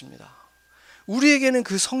없다는 것입니다. 우리에게는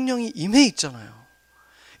그 성령이 임해 있잖아요.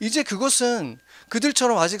 이제 그것은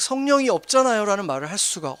그들처럼 아직 성령이 없잖아요 라는 말을 할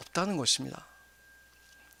수가 없다는 것입니다.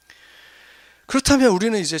 그렇다면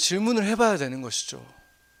우리는 이제 질문을 해봐야 되는 것이죠.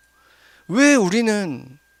 왜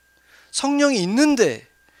우리는 성령이 있는데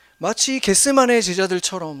마치 겟세마네의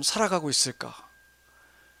제자들처럼 살아가고 있을까?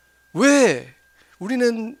 왜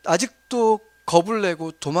우리는 아직도 겁을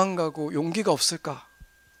내고 도망가고 용기가 없을까?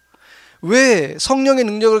 왜 성령의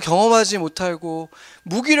능력을 경험하지 못하고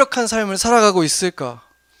무기력한 삶을 살아가고 있을까?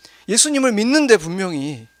 예수님을 믿는데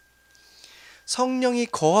분명히 성령이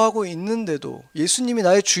거하고 있는데도, 예수님이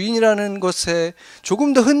나의 주인이라는 것에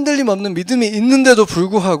조금 더 흔들림 없는 믿음이 있는데도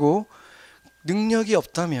불구하고 능력이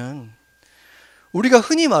없다면 우리가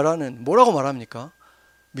흔히 말하는, 뭐라고 말합니까?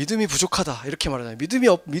 믿음이 부족하다 이렇게 말하잖아요.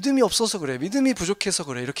 믿음이 없어서 그래, 믿음이 부족해서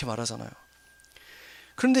그래 이렇게 말하잖아요.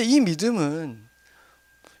 그런데 이 믿음은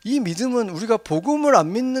우리가 복음을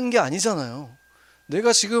안 믿는 게 아니잖아요.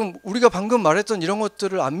 내가 지금 우리가 방금 말했던 이런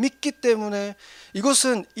것들을 안 믿기 때문에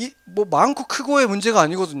이것은 뭐 많고 크고의 문제가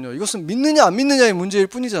아니거든요. 이것은 믿느냐 안 믿느냐의 문제일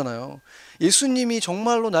뿐이잖아요. 예수님이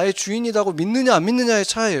정말로 나의 주인이라고 믿느냐 안 믿느냐의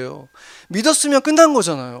차이예요. 믿었으면 끝난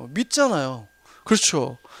거잖아요. 믿잖아요.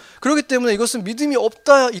 그렇죠. 그렇기 때문에 이것은 믿음이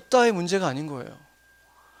없다 있다의 문제가 아닌 거예요.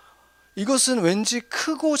 이것은 왠지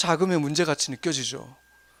크고 작음의 문제 같이 느껴지죠.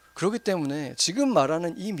 그렇기 때문에 지금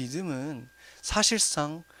말하는 이 믿음은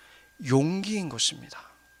사실상 용기인 것입니다.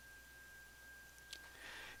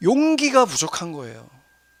 용기가 부족한 거예요.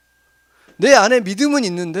 내 안에 믿음은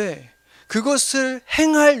있는데 그것을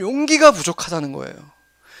행할 용기가 부족하다는 거예요.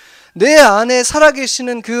 내 안에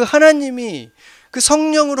살아계시는 그 하나님이, 그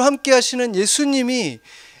성령으로 함께 하시는 예수님이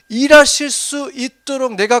일하실 수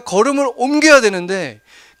있도록 내가 걸음을 옮겨야 되는데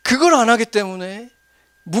그걸 안 하기 때문에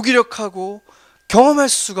무기력하고 경험할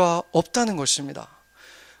수가 없다는 것입니다.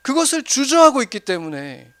 그것을 주저하고 있기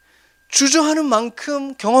때문에 주저하는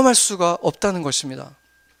만큼 경험할 수가 없다는 것입니다.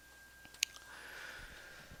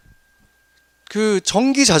 그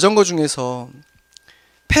전기 자전거 중에서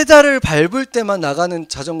페달을 밟을 때만 나가는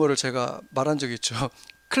자전거를 제가 말한 적이 있죠.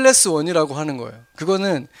 클래스 1이라고 하는 거예요.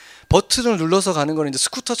 그거는 버튼을 눌러서 가는 거는 이제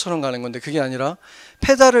스쿠터처럼 가는 건데, 그게 아니라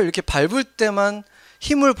페달을 이렇게 밟을 때만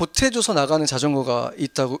힘을 보태줘서 나가는 자전거가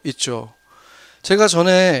있죠. 제가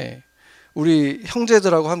전에 우리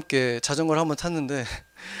형제들하고 함께 자전거를 한번 탔는데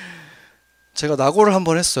제가 낙오를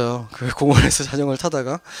한번 했어요. 그 공원에서 자전거를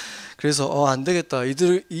타다가. 그래서 안 되겠다.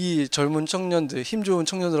 이 젊은 청년들, 힘 좋은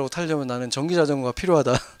청년들하고 타려면 나는 전기 자전거가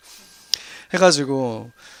필요하다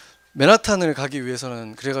해가지고 맨하탄을 가기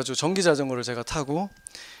위해서는, 그래가지고 전기 자전거를 제가 타고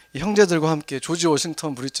이 형제들과 함께 조지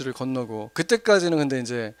워싱턴 브리지를 건너고, 그때까지는 근데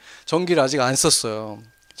이제 전기를 아직 안 썼어요.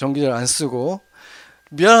 전기를 안 쓰고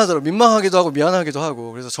미안하더라고. 민망하기도 하고 미안하기도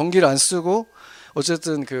하고. 그래서 전기를 안 쓰고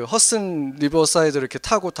어쨌든 그 허슨 리버 사이드를 이렇게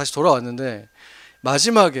타고 다시 돌아왔는데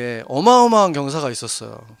마지막에 어마어마한 경사가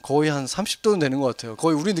있었어요. 거의 한 30도는 되는 것 같아요.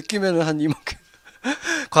 거의 우리 느낌에는 한 이만큼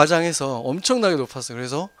과장해서 엄청나게 높았어요.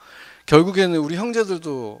 그래서 결국에는 우리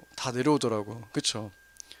형제들도 다 내려오더라고. 그쵸?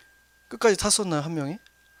 끝까지 탔었나요, 한 명이?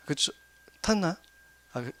 그쵸? 탔나?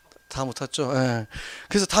 다 못 탔죠? 네.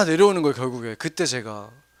 그래서 다 내려오는 거예요, 결국에. 그때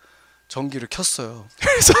제가 전기를 켰어요.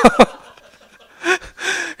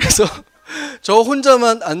 그래서 저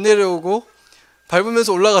혼자만 안 내려오고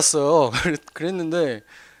밟으면서 올라갔어요. 그랬는데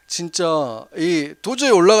진짜 도저히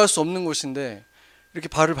올라갈 수 없는 곳인데 이렇게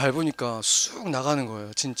발을 밟으니까 쑥 나가는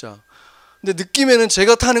거예요, 진짜. 근데 느낌에는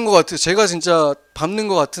제가 타는 것 같아요. 제가 진짜 밟는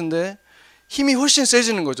것 같은데 힘이 훨씬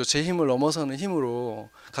세지는 거죠. 제 힘을 넘어서는 힘으로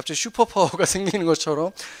갑자기 슈퍼파워가 생기는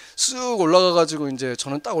것처럼 쑥 올라가가지고 이제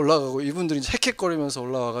저는 딱 올라가고 이분들이 이제 헥헥거리면서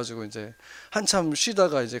올라와가지고 이제 한참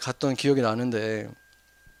쉬다가 이제 갔던 기억이 나는데,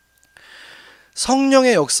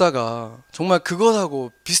 성령의 역사가 정말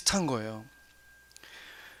그것하고 비슷한 거예요.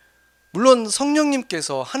 물론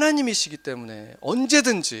성령님께서 하나님이시기 때문에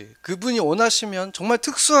언제든지 그분이 원하시면 정말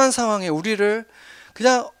특수한 상황에 우리를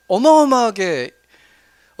그냥 어마어마하게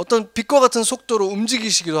어떤 빛과 같은 속도로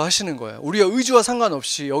움직이시기도 하시는 거예요. 우리가 의지와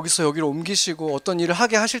상관없이 여기서 여기로 옮기시고 어떤 일을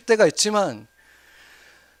하게 하실 때가 있지만,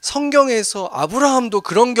 성경에서 아브라함도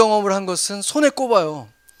그런 경험을 한 것은 손에 꼽아요.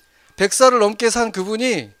 100살을 넘게 산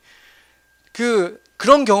그분이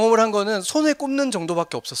그런 경험을 한 거는 손에 꼽는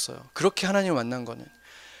정도밖에 없었어요. 그렇게 하나님을 만난 거는.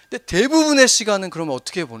 근데 대부분의 시간은 그러면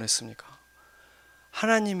어떻게 보냈습니까?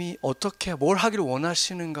 하나님이 어떻게 뭘 하기를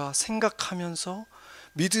원하시는가 생각하면서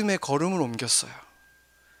믿음의 걸음을 옮겼어요.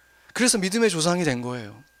 그래서 믿음의 조상이 된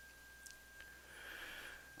거예요.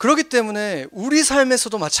 그렇기 때문에 우리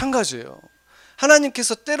삶에서도 마찬가지예요.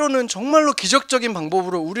 하나님께서 때로는 정말로 기적적인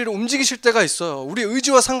방법으로 우리를 움직이실 때가 있어요. 우리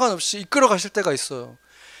의지와 상관없이 이끌어 가실 때가 있어요.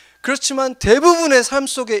 그렇지만 대부분의 삶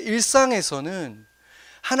속의 일상에서는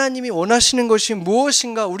하나님이 원하시는 것이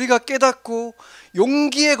무엇인가 우리가 깨닫고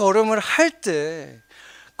용기의 걸음을 할 때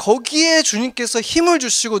거기에 주님께서 힘을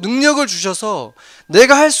주시고 능력을 주셔서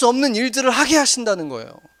내가 할 수 없는 일들을 하게 하신다는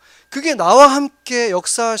거예요. 그게 나와 함께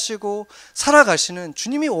역사하시고 살아가시는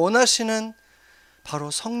주님이 원하시는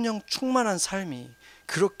바로 성령 충만한 삶이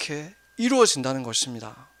그렇게 이루어진다는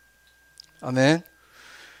것입니다. 아멘.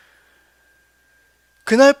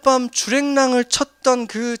 그날 밤 주랭랑을 쳤던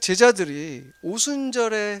그 제자들이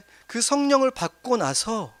오순절에 그 성령을 받고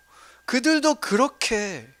나서 그들도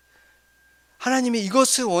그렇게 하나님이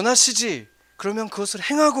이것을 원하시지 그러면 그것을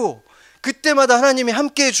행하고, 그때마다 하나님이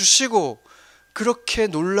함께 해주시고 그렇게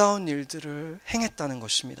놀라운 일들을 행했다는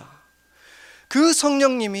것입니다. 그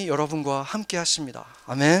성령님이 여러분과 함께 하십니다.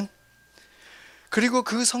 아멘. 그리고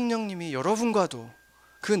그 성령님이 여러분과도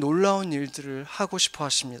그 놀라운 일들을 하고 싶어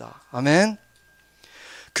하십니다. 아멘.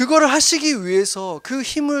 그거를 하시기 위해서 그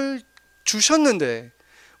힘을 주셨는데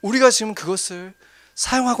우리가 지금 그것을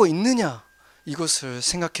사용하고 있느냐, 이것을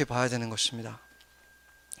생각해 봐야 되는 것입니다.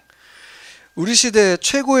 우리 시대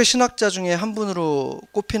최고의 신학자 중에 한 분으로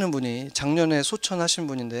꼽히는 분이 작년에 소천하신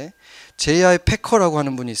분인데 J.I. 패커라고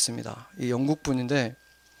하는 분이 있습니다. 이 영국 분인데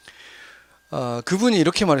그분이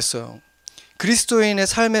이렇게 말했어요. 그리스도인의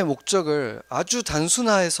삶의 목적을 아주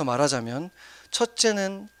단순화해서 말하자면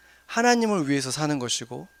첫째는 하나님을 위해서 사는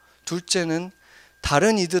것이고, 둘째는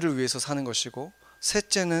다른 이들을 위해서 사는 것이고,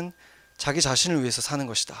 셋째는 자기 자신을 위해서 사는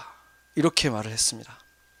것이다, 이렇게 말을 했습니다.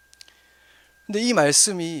 근데 이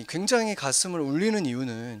말씀이 굉장히 가슴을 울리는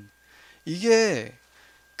이유는 이게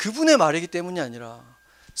그분의 말이기 때문이 아니라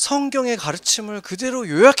성경의 가르침을 그대로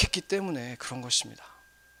요약했기 때문에 그런 것입니다.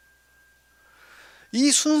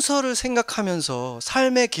 이 순서를 생각하면서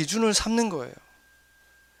삶의 기준을 삼는 거예요.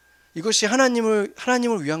 이것이 하나님을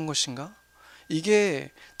위한 것인가?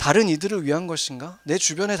 이게 다른 이들을 위한 것인가? 내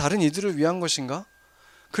주변의 다른 이들을 위한 것인가?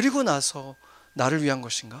 그리고 나서 나를 위한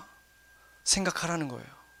것인가? 생각하라는 거예요.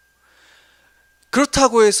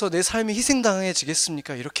 그렇다고 해서 내 삶이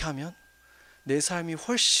희생당해지겠습니까? 이렇게 하면 내 삶이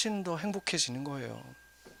훨씬 더 행복해지는 거예요.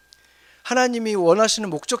 하나님이 원하시는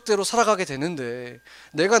목적대로 살아가게 되는데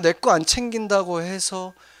내가 내 거 안 챙긴다고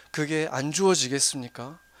해서 그게 안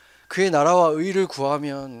주어지겠습니까? 그의 나라와 의를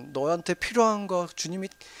구하면 너한테 필요한 거 주님이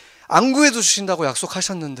안 구해도 주신다고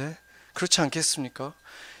약속하셨는데 그렇지 않겠습니까?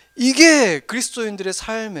 이게 그리스도인들의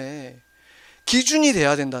삶의 기준이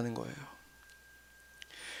돼야 된다는 거예요.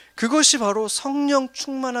 그것이 바로 성령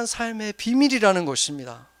충만한 삶의 비밀이라는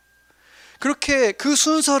것입니다. 그렇게 그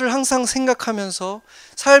순서를 항상 생각하면서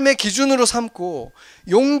삶의 기준으로 삼고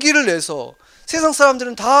용기를 내서, 세상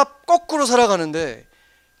사람들은 다 거꾸로 살아가는데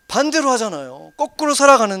반대로 하잖아요. 거꾸로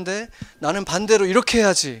살아가는데 나는 반대로 이렇게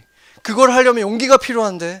해야지. 그걸 하려면 용기가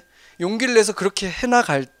필요한데 용기를 내서 그렇게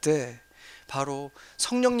해나갈 때 바로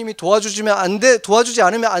성령님이 도와주지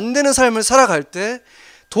않으면 안 되는 삶을 살아갈 때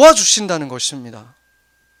도와주신다는 것입니다.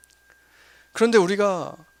 그런데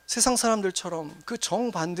우리가 세상 사람들처럼 그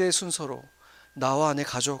정반대의 순서로 나와 내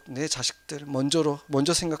가족, 내 자식들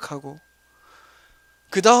먼저 생각하고,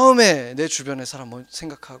 그 다음에 내 주변의 사람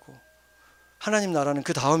생각하고, 하나님 나라는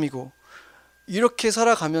그 다음이고, 이렇게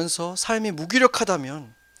살아가면서 삶이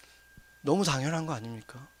무기력하다면 너무 당연한 거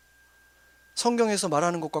아닙니까? 성경에서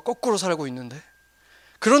말하는 것과 거꾸로 살고 있는데,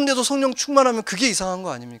 그런데도 성령 충만하면 그게 이상한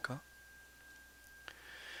거 아닙니까?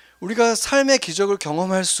 우리가 삶의 기적을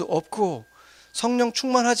경험할 수 없고 성령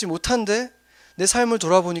충만하지 못한데 내 삶을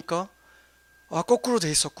돌아보니까 거꾸로 돼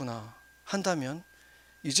있었구나 한다면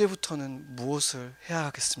이제부터는 무엇을 해야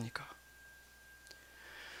하겠습니까?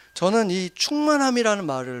 저는 이 충만함이라는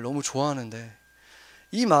말을 너무 좋아하는데,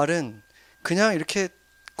 이 말은 그냥 이렇게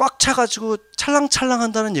꽉 차가지고 찰랑찰랑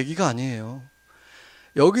한다는 얘기가 아니에요.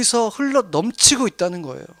 여기서 흘러 넘치고 있다는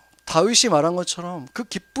거예요. 다윗이 말한 것처럼 그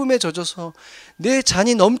기쁨에 젖어서 내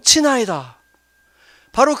잔이 넘치나이다.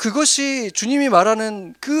 바로 그것이 주님이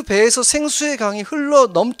말하는 그 배에서 생수의 강이 흘러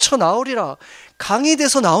넘쳐 나오리라. 강이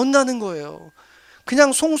돼서 나온다는 거예요.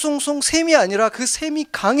 그냥 송송송 샘이 아니라 그 샘이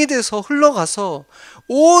강이 돼서 흘러가서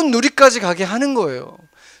온 누리까지 가게 하는 거예요.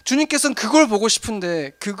 주님께서는 그걸 보고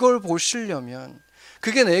싶은데, 그걸 보시려면,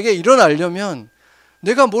 그게 내게 일어나려면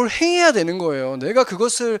내가 뭘 행해야 되는 거예요. 내가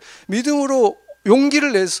그것을 믿음으로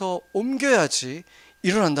용기를 내서 옮겨야지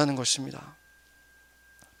일어난다는 것입니다.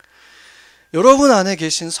 여러분 안에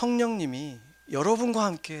계신 성령님이 여러분과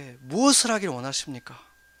함께 무엇을 하길 원하십니까?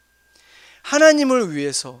 하나님을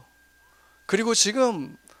위해서, 그리고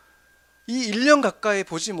지금 이 1년 가까이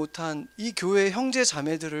보지 못한 이 교회 형제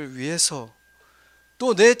자매들을 위해서,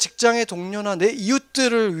 또 내 직장의 동료나 내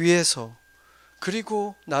이웃들을 위해서,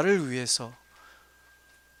 그리고 나를 위해서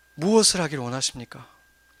무엇을 하길 원하십니까?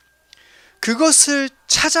 그것을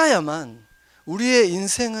찾아야만 우리의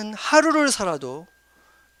인생은 하루를 살아도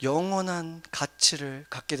영원한 가치를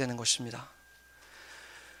갖게 되는 것입니다.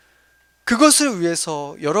 그것을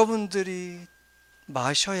위해서 여러분들이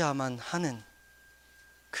마셔야만 하는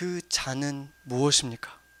그 잔은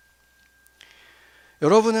무엇입니까?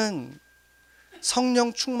 여러분은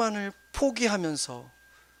성령 충만을 포기하면서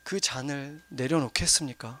그 잔을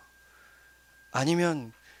내려놓겠습니까?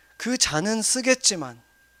 아니면 그 잔은 쓰겠지만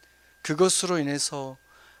그것으로 인해서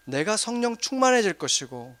내가 성령 충만해질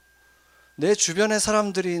것이고 내 주변의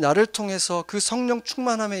사람들이 나를 통해서 그 성령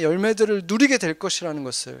충만함의 열매들을 누리게 될 것이라는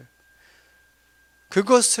것을,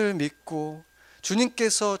 그것을 믿고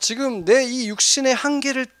주님께서 지금 내 이 육신의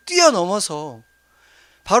한계를 뛰어넘어서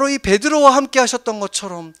바로 이 베드로와 함께 하셨던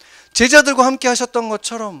것처럼, 제자들과 함께 하셨던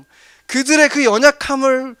것처럼 그들의 그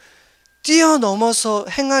연약함을 뛰어넘어서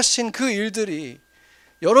행하신 그 일들이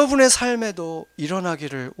여러분의 삶에도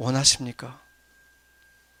일어나기를 원하십니까?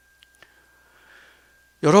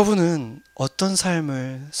 여러분은 어떤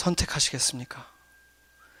삶을 선택하시겠습니까?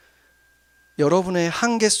 여러분의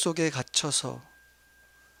한계 속에 갇혀서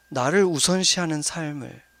나를 우선시하는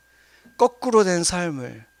삶을, 거꾸로 된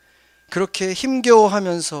삶을 그렇게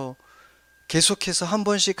힘겨워하면서 계속해서 한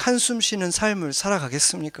번씩 한숨 쉬는 삶을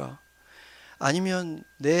살아가겠습니까? 아니면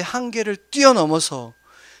내 한계를 뛰어넘어서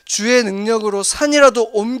주의 능력으로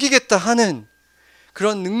산이라도 옮기겠다 하는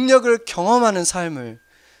그런 능력을 경험하는 삶을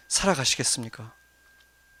살아가시겠습니까?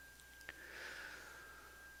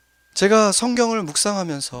 제가 성경을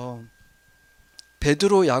묵상하면서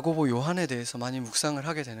베드로, 야고보, 요한에 대해서 많이 묵상을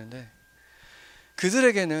하게 되는데,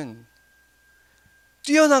 그들에게는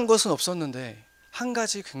뛰어난 것은 없었는데 한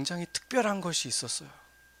가지 굉장히 특별한 것이 있었어요.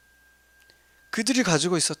 그들이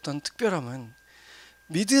가지고 있었던 특별함은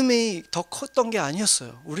믿음이 더 컸던 게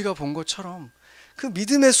아니었어요. 우리가 본 것처럼 그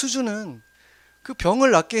믿음의 수준은 그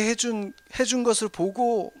병을 낫게 해준 것을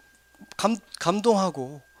보고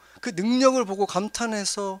감동하고 그 능력을 보고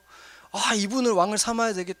감탄해서 이분을 왕을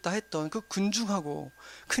삼아야 되겠다 했던 그 군중하고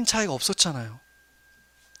큰 차이가 없었잖아요.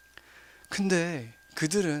 근데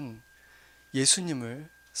그들은 예수님을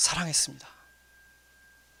사랑했습니다.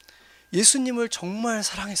 예수님을 정말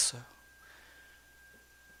사랑했어요.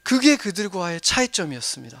 그게 그들과의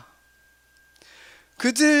차이점이었습니다.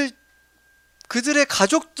 그들의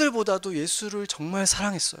가족들보다도 예수를 정말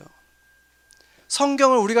사랑했어요.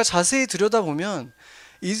 성경을 우리가 자세히 들여다보면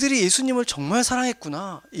이들이 예수님을 정말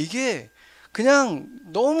사랑했구나, 이게 그냥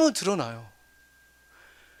너무 드러나요.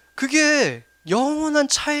 그게 영원한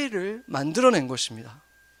차이를 만들어낸 것입니다.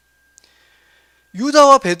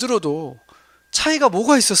 유다와 베드로도 차이가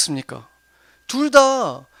뭐가 있었습니까? 둘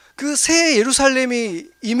다 그 새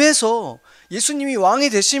예루살렘이 임해서 예수님이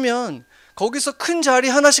왕이 되시면 거기서 큰 자리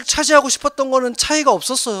하나씩 차지하고 싶었던 거는 차이가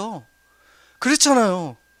없었어요.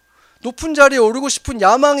 그렇잖아요. 높은 자리에 오르고 싶은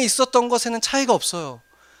야망이 있었던 것에는 차이가 없어요.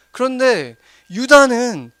 그런데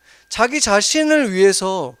유다는 자기 자신을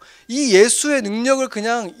위해서 이 예수의 능력을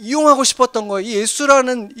그냥 이용하고 싶었던 거예요. 이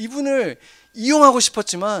예수라는 이분을 이용하고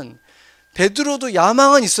싶었지만, 베드로도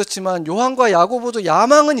야망은 있었지만, 요한과 야고보도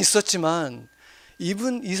야망은 있었지만,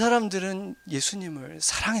 이 사람들은 예수님을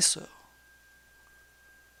사랑했어요.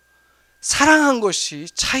 사랑한 것이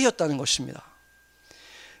차이였다는 것입니다.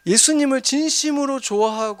 예수님을 진심으로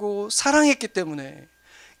좋아하고 사랑했기 때문에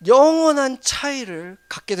영원한 차이를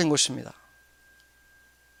갖게 된 것입니다.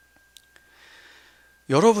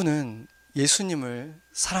 여러분은 예수님을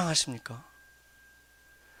사랑하십니까?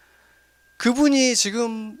 그분이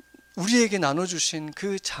지금 우리에게 나눠주신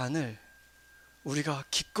그 잔을 우리가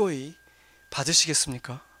기꺼이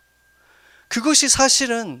받으시겠습니까? 그것이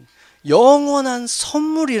사실은 영원한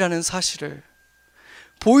선물이라는 사실을,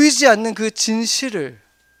 보이지 않는 그 진실을,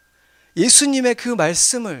 예수님의 그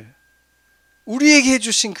말씀을, 우리에게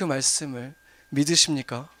해주신 그 말씀을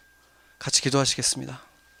믿으십니까? 같이 기도하시겠습니다.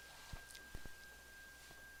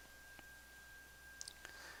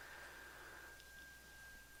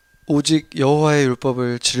 오직 여호와의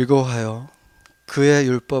율법을 즐거워하여 그의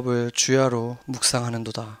율법을 주야로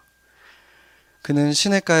묵상하는도다. 그는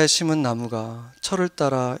시냇가에 심은 나무가 철을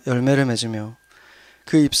따라 열매를 맺으며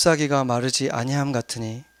그 잎사귀가 마르지 아니함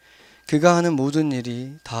같으니 그가 하는 모든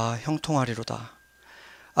일이 다 형통하리로다.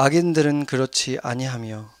 악인들은 그렇지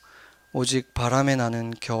아니하며 오직 바람에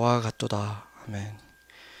나는 겨와 같도다. 아멘.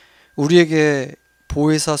 우리에게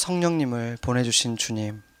보혜사 성령님을 보내주신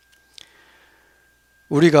주님,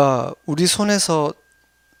 우리가 우리 손에서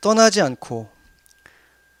떠나지 않고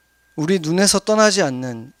우리 눈에서 떠나지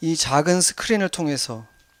않는 이 작은 스크린을 통해서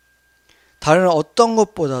다른 어떤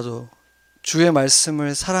것보다도 주의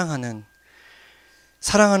말씀을 사랑하는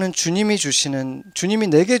주님이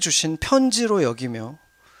내게 주신 편지로 여기며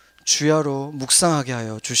주야로 묵상하게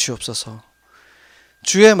하여 주시옵소서.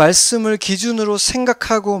 주의 말씀을 기준으로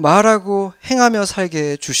생각하고 말하고 행하며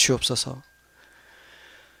살게 해 주시옵소서.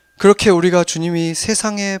 그렇게 우리가 주님이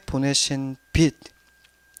세상에 보내신 빛,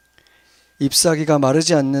 잎사귀가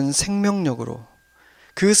마르지 않는 생명력으로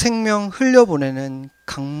그 생명 흘려보내는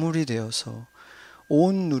강물이 되어서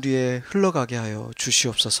온 누리에 흘러가게 하여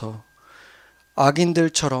주시옵소서.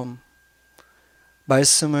 악인들처럼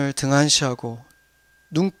말씀을 등한시하고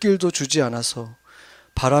눈길도 주지 않아서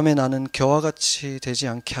바람에 나는 겨와 같이 되지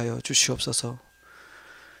않게 하여 주시옵소서.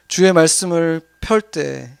 주의 말씀을 펼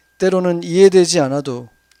때 때로는 이해되지 않아도,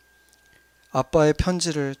 아빠의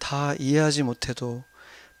편지를 다 이해하지 못해도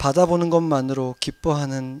받아보는 것만으로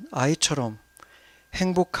기뻐하는 아이처럼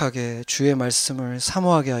행복하게 주의 말씀을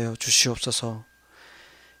사모하게 하여 주시옵소서.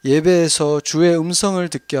 예배에서 주의 음성을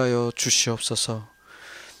듣게 하여 주시옵소서.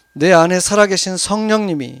 내 안에 살아계신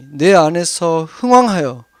성령님이 내 안에서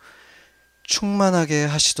흥왕하여 충만하게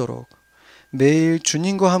하시도록 매일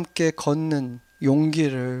주님과 함께 걷는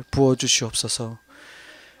용기를 부어주시옵소서.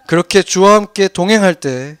 그렇게 주와 함께 동행할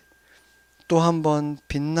때 또 한 번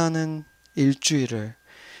빛나는 일주일을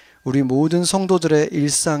우리 모든 성도들의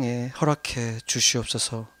일상에 허락해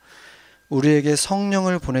주시옵소서. 우리에게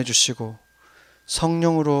성령을 보내주시고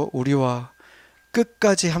성령으로 우리와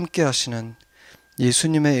끝까지 함께 하시는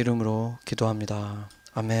예수님의 이름으로 기도합니다.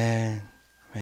 아멘.